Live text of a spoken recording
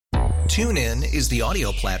TuneIn is the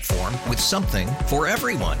audio platform with something for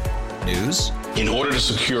everyone. News. In order to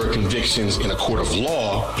secure convictions in a court of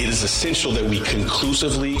law, it is essential that we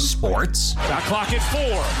conclusively. Sports. Shot clock at 4.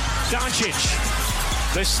 Doncic.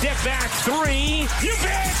 The step back 3. You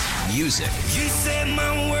bet. Music. You set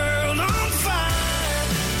my world on fire.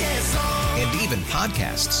 Yes, and even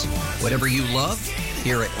podcasts. Whatever you love,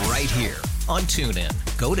 hear it right here on TuneIn.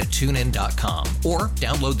 Go to TuneIn.com or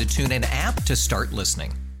download the TuneIn app to start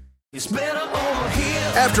listening. It's better over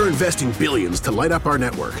here. After investing billions to light up our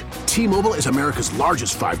network, T-Mobile is America's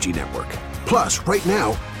largest 5G network. Plus, right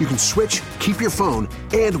now, you can switch, keep your phone,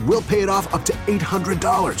 and we'll pay it off up to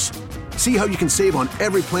 $800. See how you can save on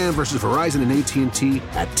every plan versus Verizon and AT&T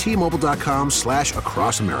at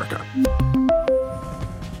T-Mobile.com/across America.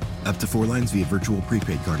 Up to 4 lines via virtual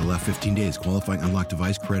prepaid card. Allow 15 days. Qualifying unlocked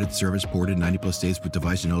device credit service ported 90+ states with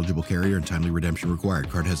device and eligible carrier and timely redemption required.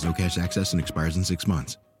 Card has no cash access and expires in 6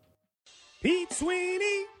 months. Pete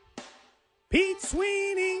Sweeney. Pete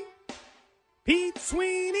Sweeney. Pete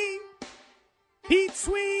Sweeney. Pete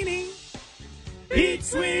Sweeney. Pete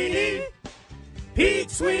Sweeney. Pete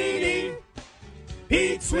Sweeney.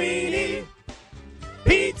 Pete Sweeney.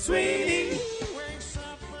 Pete Sweeney.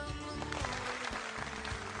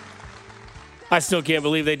 I still can't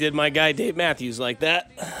believe they did my guy Dave Matthews like that,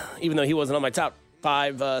 even though he wasn't on my top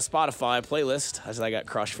 5 Spotify playlist. I got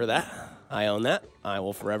crushed for that. I own that. I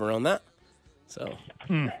will forever own that. So,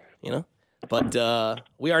 But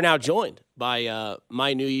we are now joined by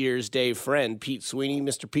my New Year's Day friend, Pete Sweeney.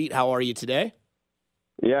 Mr. Pete, how are you today?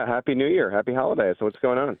 Yeah, Happy New Year. Happy holidays. So what's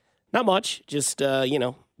going on? Not much. Just,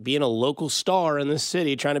 being a local star in this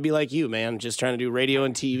city, trying to be like you, man. Just trying to do radio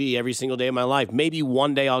and TV every single day of my life. Maybe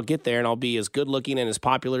one day I'll get there and I'll be as good looking and as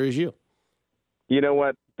popular as you. You know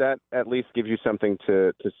what? That at least gives you something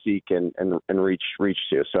to seek and reach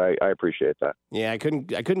to. So I appreciate that. Yeah, I couldn't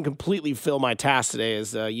completely fill my task today,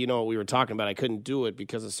 as you know what we were talking about. I couldn't do it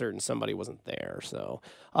because a certain somebody wasn't there. So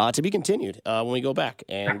to be continued when we go back,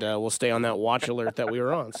 and we'll stay on that watch alert that we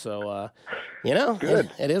were on. So Good.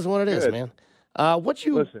 It is what it is, man.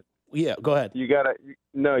 Listen? Yeah, go ahead. You gotta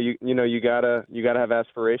have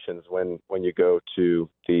aspirations when you go to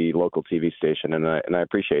the local TV station, and I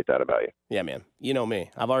appreciate that about you. Yeah, man. You know me.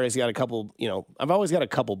 I've always got a couple. I've always got a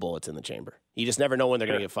couple bullets in the chamber. You just never know when they're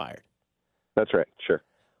going to get fired. That's right. Sure.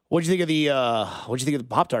 What'd you think of the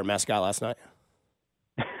Pop-Tart mascot last night?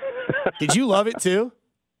 Did you love it too?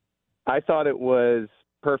 I thought it was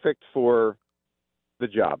perfect for the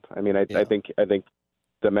job. I mean, I think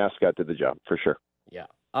the mascot did the job for sure. Yeah.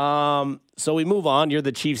 So we move on. You're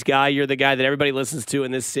the Chiefs guy. You're the guy that everybody listens to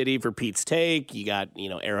in this city for Pete's Take. You got,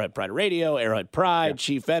 Arrowhead Pride Radio, Arrowhead Pride,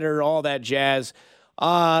 Chief Editor, all that jazz.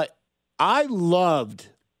 I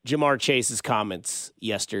loved Jamar Chase's comments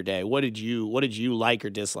yesterday. What did you like or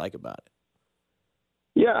dislike about it?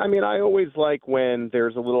 Yeah, I mean, I always like when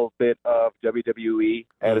there's a little bit of WWE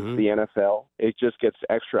added to the NFL. It just gets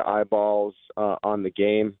extra eyeballs on the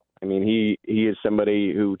game. I mean, he is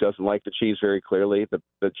somebody who doesn't like the Chiefs very clearly.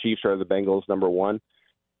 The Chiefs are the Bengals' number one.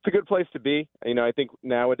 It's a good place to be. I think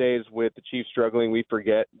nowadays with the Chiefs struggling, we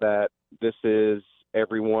forget that this is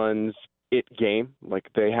everyone's it game. Like,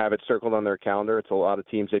 they have it circled on their calendar. It's a lot of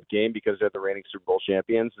teams' it game because they're the reigning Super Bowl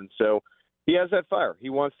champions. And so he has that fire.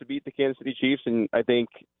 He wants to beat the Kansas City Chiefs. And I think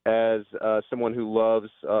as someone who loves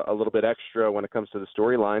a little bit extra when it comes to the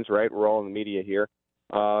storylines, right, we're all in the media here,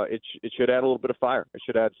 it should add a little bit of fire. It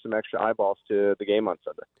should add some extra eyeballs to the game on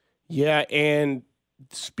Sunday. Yeah, and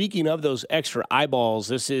speaking of those extra eyeballs,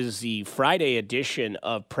 this is the Friday edition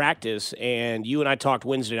of practice, and you and I talked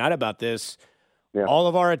Wednesday night about this. Yeah. All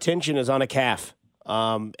of our attention is on a calf,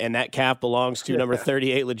 and that calf belongs to number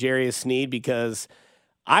 38, L'Jarius Sneed, because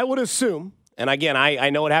I would assume, and again, I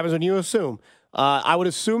know what happens when you assume, I would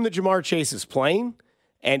assume that Jamar Chase is playing,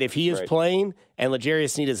 and if he is playing and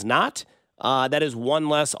L'Jarius Sneed is not, that is one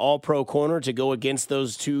less all-pro corner to go against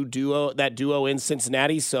those that duo in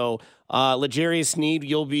Cincinnati. So L'Jarius Sneed,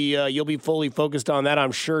 you'll be fully focused on that,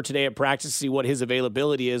 I'm sure, today at practice to see what his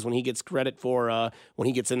availability is when he gets credit for when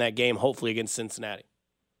he gets in that game, hopefully against Cincinnati.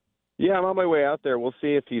 Yeah, I'm on my way out there. We'll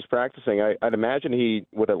see if he's practicing. I'd imagine he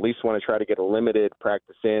would at least want to try to get a limited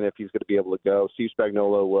practice in if he's going to be able to go. Steve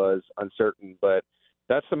Spagnuolo was uncertain, but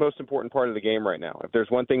that's the most important part of the game right now. If there's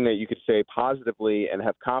one thing that you could say positively and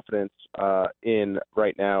have confidence in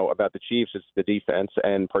right now about the Chiefs, it's the defense,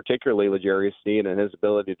 and particularly L'Jarius Sneed and his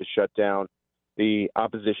ability to shut down the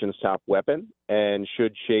opposition's top weapon. And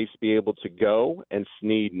should Chase be able to go and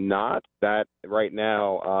Sneed not, that right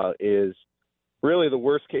now is really the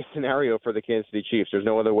worst-case scenario for the Kansas City Chiefs. There's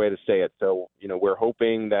no other way to say it. So, we're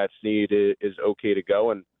hoping that Sneed is okay to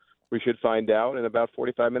go, and we should find out in about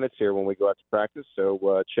 45 minutes here when we go out to practice.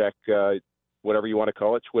 So check whatever you want to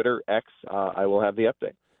call it, Twitter, X. I will have the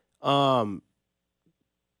update.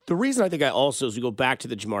 The reason I think I also, as we go back to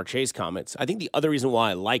the Ja'Marr Chase comments, I think the other reason why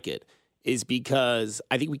I like it is because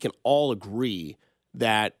I think we can all agree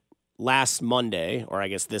that last Monday, or I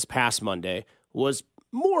guess this past Monday, was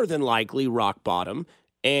more than likely rock bottom.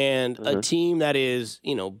 And a team that is,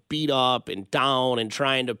 beat up and down and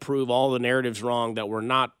trying to prove all the narratives wrong, that we're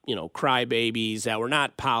not, crybabies, that we're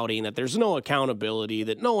not pouting, that there's no accountability,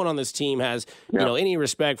 that no one on this team has, any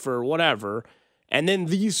respect for whatever. And then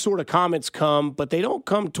these sort of comments come, but they don't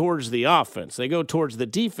come towards the offense. They go towards the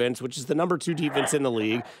defense, which is the number 2 defense in the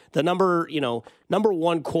league. The number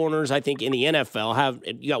 1 corners, I think, in the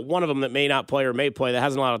NFL you got one of them that may not play or may play that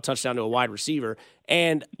hasn't allowed a touchdown to a wide receiver.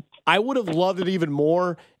 And I would have loved it even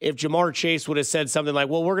more if Ja'Marr Chase would have said something like,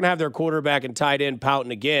 well, we're going to have their quarterback and tight end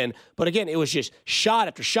pouting again. But again, it was just shot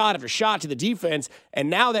after shot after shot to the defense. And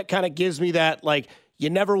now that kind of gives me that, you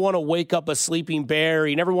never want to wake up a sleeping bear.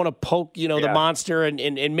 You never want to poke, the monster.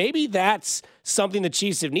 And maybe that's something the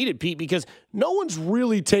Chiefs have needed, Pete, because no one's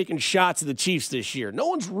really taken shots at the Chiefs this year. No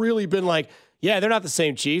one's really been like, yeah, they're not the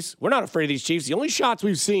same Chiefs. We're not afraid of these Chiefs. The only shots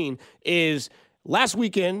we've seen is last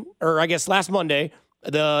weekend, or I guess last Monday,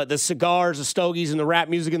 the cigars, the stogies, and the rap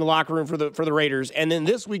music in the locker room for the Raiders. And then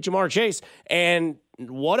this week, Ja'Marr Chase. And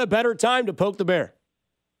what a better time to poke the bear.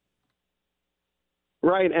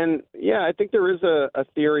 Right, and I think there is a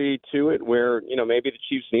theory to it where maybe the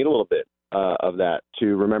Chiefs need a little bit of that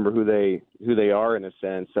to remember who they are in a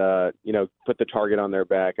sense. Put the target on their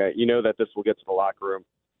back. That this will get to the locker room.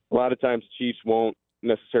 A lot of times, the Chiefs won't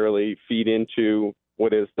necessarily feed into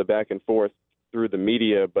what is the back and forth through the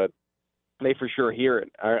media, but they for sure hear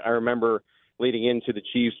it. I remember leading into the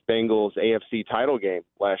Chiefs-Bengals AFC title game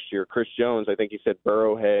last year, Chris Jones, I think he said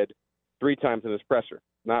Arrowhead 3 times in his presser.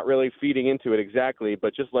 Not really feeding into it exactly,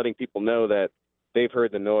 but just letting people know that they've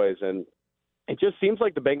heard the noise. And it just seems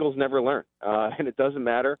like the Bengals never learn. And it doesn't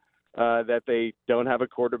matter that they don't have a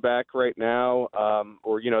quarterback right now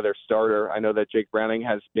or, their starter. I know that Jake Browning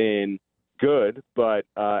has been good, but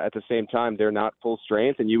at the same time, they're not full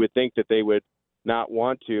strength. And you would think that they would not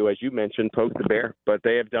want to, as you mentioned, poke the bear. But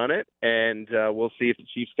they have done it, and we'll see if the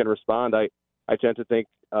Chiefs can respond. I tend to think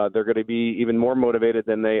they're going to be even more motivated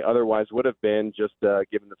than they otherwise would have been, just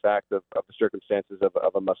given the fact of the circumstances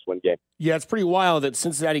of a must-win game. Yeah, it's pretty wild that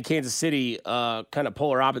Cincinnati, Kansas City, kind of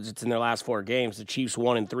polar opposites in their last 4 games. The Chiefs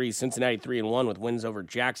 1-3, Cincinnati 3-1 with wins over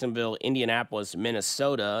Jacksonville, Indianapolis,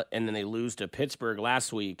 Minnesota, and then they lose to Pittsburgh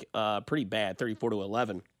last week. Pretty bad,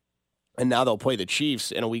 34-11. And now they'll play the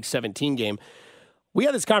Chiefs in a Week 17 game. We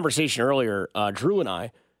had this conversation earlier, Drew and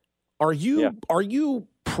I. Are you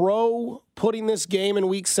pro putting this game in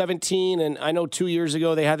Week 17? And I know 2 years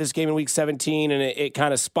ago they had this game in Week 17, and it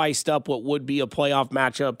kind of spiced up what would be a playoff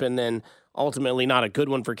matchup and then ultimately not a good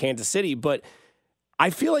one for Kansas City. But I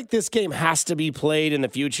feel like this game has to be played in the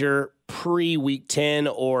future pre-Week 10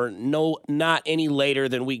 or not any later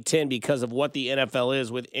than Week 10 because of what the NFL is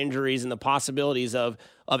with injuries and the possibilities of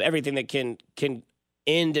everything that can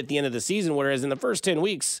end at the end of the season, whereas in the first 10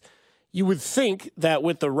 weeks, you would think that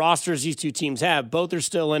with the rosters these two teams have, both are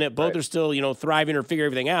still in it, both are still, thriving or figure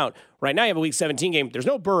everything out. Right now you have a Week 17 game. There's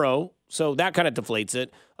no Burrow, so that kind of deflates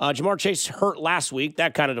it. Ja'Marr Chase hurt last week.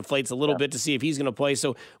 That kind of deflates a little bit to see if he's going to play.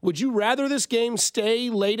 So would you rather this game stay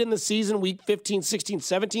late in the season, Week 15, 16,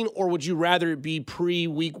 17, or would you rather it be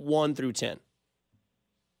pre-Week 1 through 10?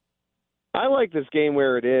 I like this game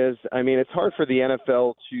where it is. I mean, it's hard for the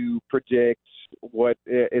NFL to predict what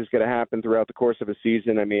is going to happen throughout the course of a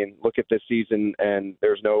season. I mean, look at this season, and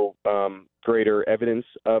there's no greater evidence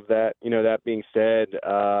of that. That being said,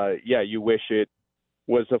 you wish it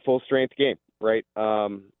was a full-strength game, right?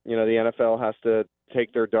 The NFL has to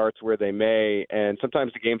take their darts where they may, and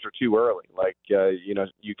sometimes the games are too early. Like,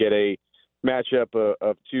 you get a matchup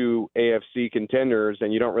of 2 AFC contenders,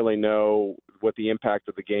 and you don't really know what the impact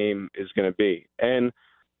of the game is going to be. And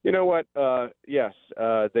you know what? Yes,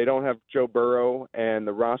 they don't have Joe Burrow, and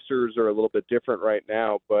the rosters are a little bit different right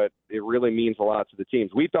now, but it really means a lot to the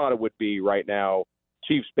teams. We thought it would be right now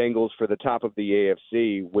Chiefs-Bengals for the top of the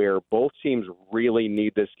AFC, where both teams really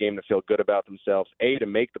need this game to feel good about themselves, A, to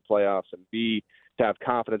make the playoffs, and B, to have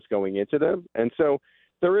confidence going into them. And so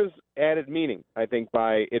there is added meaning, I think,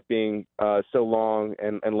 by it being so long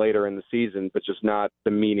and later in the season, but just not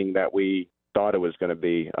the meaning that we thought it was going to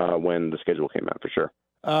be when the schedule came out, for sure.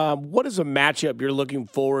 What is a matchup you're looking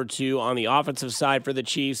forward to on the offensive side for the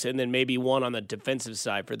Chiefs, and then maybe one on the defensive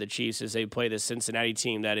side for the Chiefs as they play the Cincinnati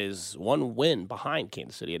team that is 1 win behind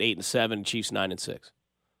Kansas City at 8-7, Chiefs 9-6?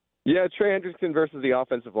 Yeah, Trey Hendrickson versus the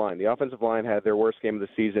offensive line. The offensive line had their worst game of the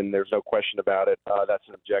season. There's no question about it. That's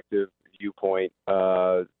an objective viewpoint,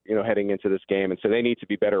 heading into this game. And so they need to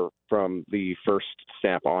be better from the first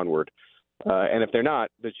snap onward. And if they're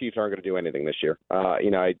not, the Chiefs aren't going to do anything this year.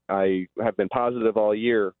 I have been positive all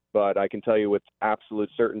year, but I can tell you with absolute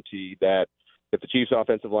certainty that if the Chiefs'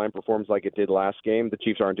 offensive line performs like it did last game, the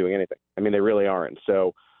Chiefs aren't doing anything. I mean, they really aren't.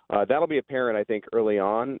 So that'll be apparent, I think, early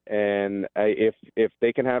on. And if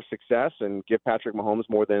they can have success and give Patrick Mahomes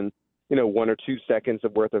more than 1 or 2 seconds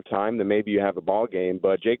of worth of time, then maybe you have a ball game.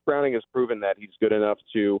 But Jake Browning has proven that he's good enough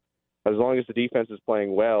to, as long as the defense is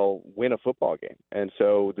playing well, win a football game. And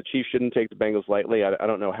so the Chiefs shouldn't take the Bengals lightly. I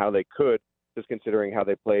don't know how they could, just considering how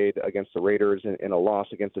they played against the Raiders in a loss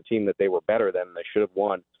against a team that they were better than. They should have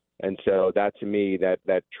won. And so that, to me,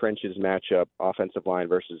 that trenches matchup, offensive line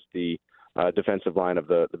versus the defensive line of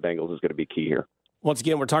the Bengals, is going to be key here. Once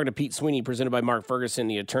again, we're talking to Pete Sweeney, presented by Mark Ferguson,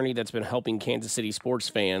 the attorney that's been helping Kansas City sports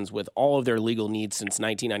fans with all of their legal needs since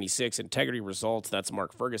 1996. Integrity Results, that's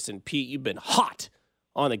Mark Ferguson. Pete, you've been hot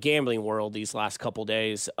on the gambling world these last couple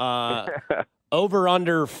days. Over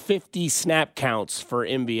under 50 snap counts for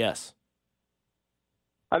MVS.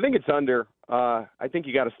 I think it's under. I think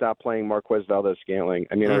you got to stop playing Marquez Valdez-Scantling.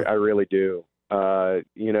 I mean, I really do.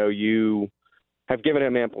 You have given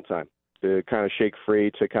him ample time to kind of shake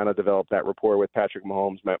free, to kind of develop that rapport with Patrick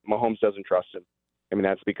Mahomes. Mahomes doesn't trust him. I mean,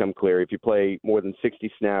 that's become clear. If you play more than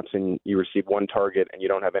 60 snaps and you receive one target and you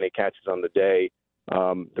don't have any catches on the day,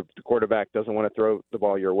 the quarterback doesn't want to throw the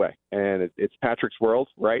ball your way. And it's Patrick's world,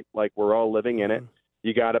 right? Like, we're all living in it.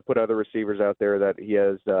 You got to put other receivers out there that he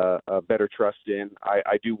has a better trust in.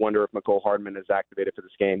 I do wonder if Mecole Hardman is activated for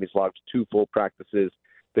this game. He's logged 2 full practices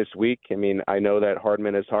this week. I mean, I know that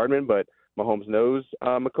Hardman is Hardman, but Mahomes knows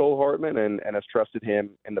Mecole Hardman and has trusted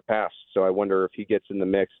him in the past. So I wonder if he gets in the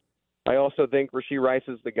mix. I also think Rashee Rice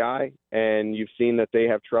is the guy, and you've seen that they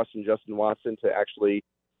have trust in Justin Watson to actually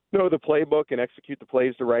know the playbook and execute the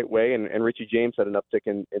plays the right way. And Richie James had an uptick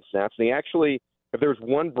in snaps. And he actually, if there's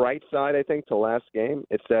one bright side, I think, to last game,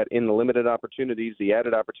 it's that in the limited opportunities, the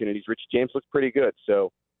added opportunities, Richie James looked pretty good.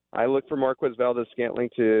 So I look for Marquez Valdez-Scantling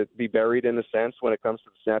to be buried in a sense when it comes to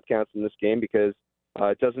the snap counts in this game, because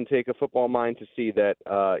it doesn't take a football mind to see that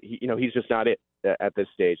he's just not it at this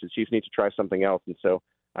stage. The Chiefs need to try something else, and so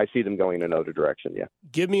I see them going in another direction. Yeah.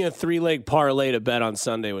 Give me a 3-leg parlay to bet on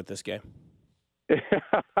Sunday with this game.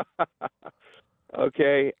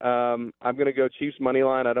 Okay, I'm going to go Chiefs money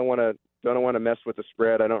line. I don't want to mess with the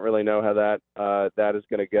spread. I don't really know how that is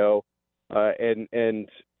going to go. And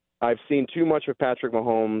I've seen too much of Patrick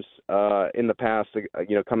Mahomes in the past.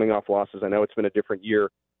 Coming off losses. I know it's been a different year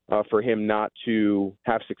for him not to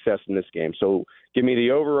have success in this game. So give me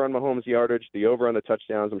the over on Mahomes yardage, the over on the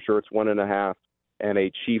touchdowns. I'm sure it's 1.5, and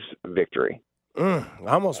a Chiefs victory. I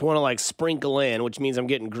almost want to sprinkle in, which means I'm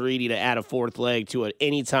getting greedy to add a 4th leg to an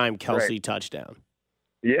anytime Kelsey touchdown.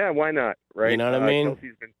 Yeah, why not? Right? You know what I mean?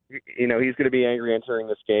 Kelsey's been, he's going to be angry entering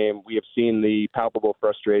this game. We have seen the palpable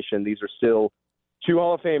frustration. These are still 2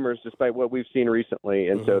 Hall of Famers, despite what we've seen recently,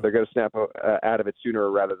 and so they're going to snap out of it sooner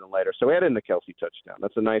rather than later. So add in the Kelsey touchdown.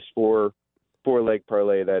 That's a nice 4-leg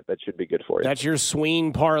parlay that should be good for you. That's your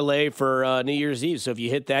swing parlay for New Year's Eve. So if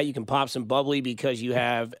you hit that, you can pop some bubbly, because you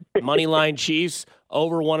have moneyline Chiefs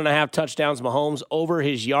over 1.5 touchdowns, Mahomes over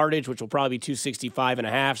his yardage, which will probably be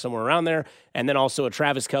 265.5, somewhere around there, and then also a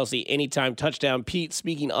Travis Kelce anytime touchdown. Pete,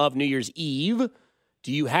 speaking of New Year's Eve,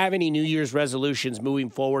 do you have any New Year's resolutions moving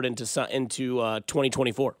forward into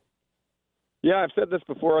 2024? Yeah, I've said this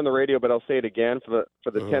before on the radio, but I'll say it again. For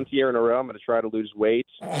the 10th year in a row, I'm going to try to lose weight.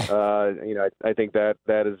 I think that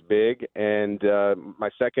is big. And my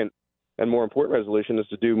second and more important resolution is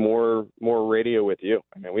to do more radio with you.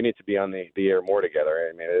 I mean, we need to be on the air more together.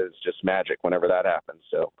 I mean, it's just magic whenever that happens.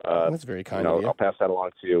 So that's very kind of you. I'll pass that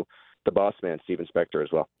along to the boss man, Steven Spector, as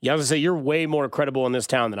well. Yeah, I was going to say, you're way more credible in this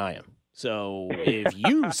town than I am. So if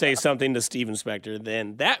you say something to Steven Spector,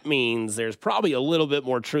 then that means there's probably a little bit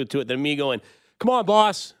more truth to it than me going, "Come on,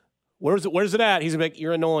 boss. Where's it at?" He's like,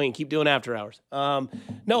 "You're annoying. Keep doing after hours."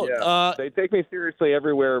 They take me seriously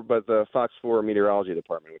everywhere but the Fox 4 meteorology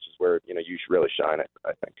department, which is where you should really shine it,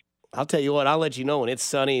 I think. I'll tell you what, I'll let you know when it's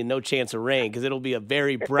sunny and no chance of rain, because it'll be a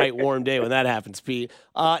very bright, warm day when that happens, Pete.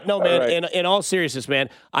 No, man, right. In all seriousness, man,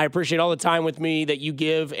 I appreciate all the time with me that you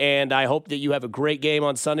give, and I hope that you have a great game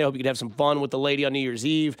on Sunday. I hope you can have some fun with the lady on New Year's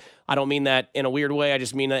Eve. I don't mean that in a weird way. I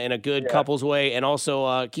just mean that in a good couples way. And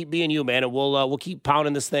also keep being you, man, and we'll keep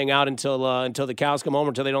pounding this thing out until the cows come home,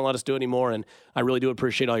 or until they don't let us do it anymore. And I really do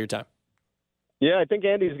appreciate all your time. Yeah, I think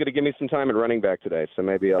Andy's going to give me some time at running back today, so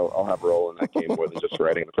maybe I'll have a role in that game more than just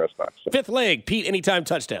writing in the press box. So. Fifth leg, Pete, anytime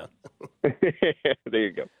touchdown. There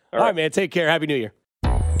you go. All right, man. Take care. Happy New Year.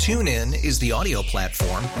 TuneIn is the audio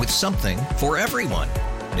platform with something for everyone.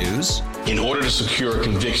 News. In order to secure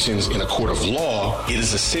convictions in a court of law, it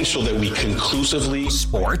is essential that we conclusively.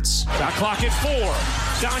 Sports. Shot clock at 4.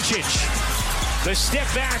 Doncic. The step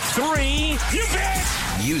back 3. You bet.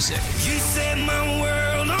 Music. You set my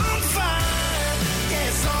world on fire.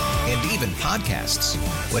 And even podcasts.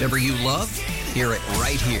 Whatever you love, hear it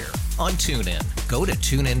right here on TuneIn. Go to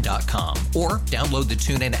TuneIn.com or download the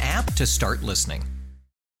TuneIn app to start listening.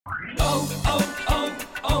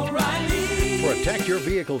 O'Reilly. Protect your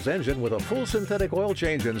vehicle's engine with a full synthetic oil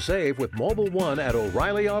change and save with Mobile One at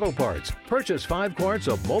O'Reilly Auto Parts. Purchase 5 quarts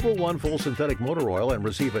of Mobile One full synthetic motor oil and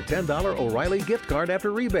receive a $10 O'Reilly gift card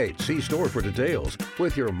after rebate. See store for details.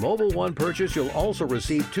 With your Mobile One purchase, you'll also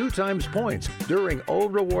receive 2 times points during O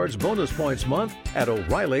Rewards Bonus Points Month at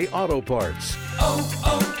O'Reilly Auto Parts.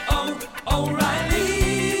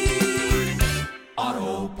 O'Reilly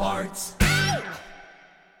Auto Parts.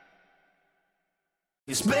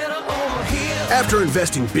 It's better over here. After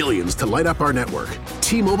investing billions to light up our network,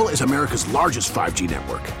 T-Mobile is America's largest 5G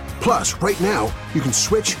network. Plus, right now, you can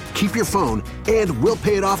switch, keep your phone, and we'll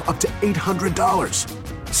pay it off up to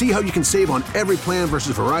 $800. See how you can save on every plan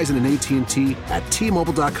versus Verizon and AT&T at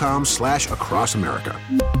T-Mobile.com/across America.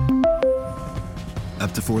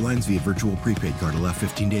 Up to 4 lines via virtual prepaid card. Allow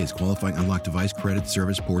 15 days. Qualifying unlocked device credit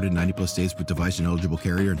service ported 90+ days with device and eligible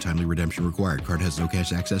carrier and timely redemption required. Card has no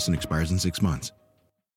cash access and expires in 6 months.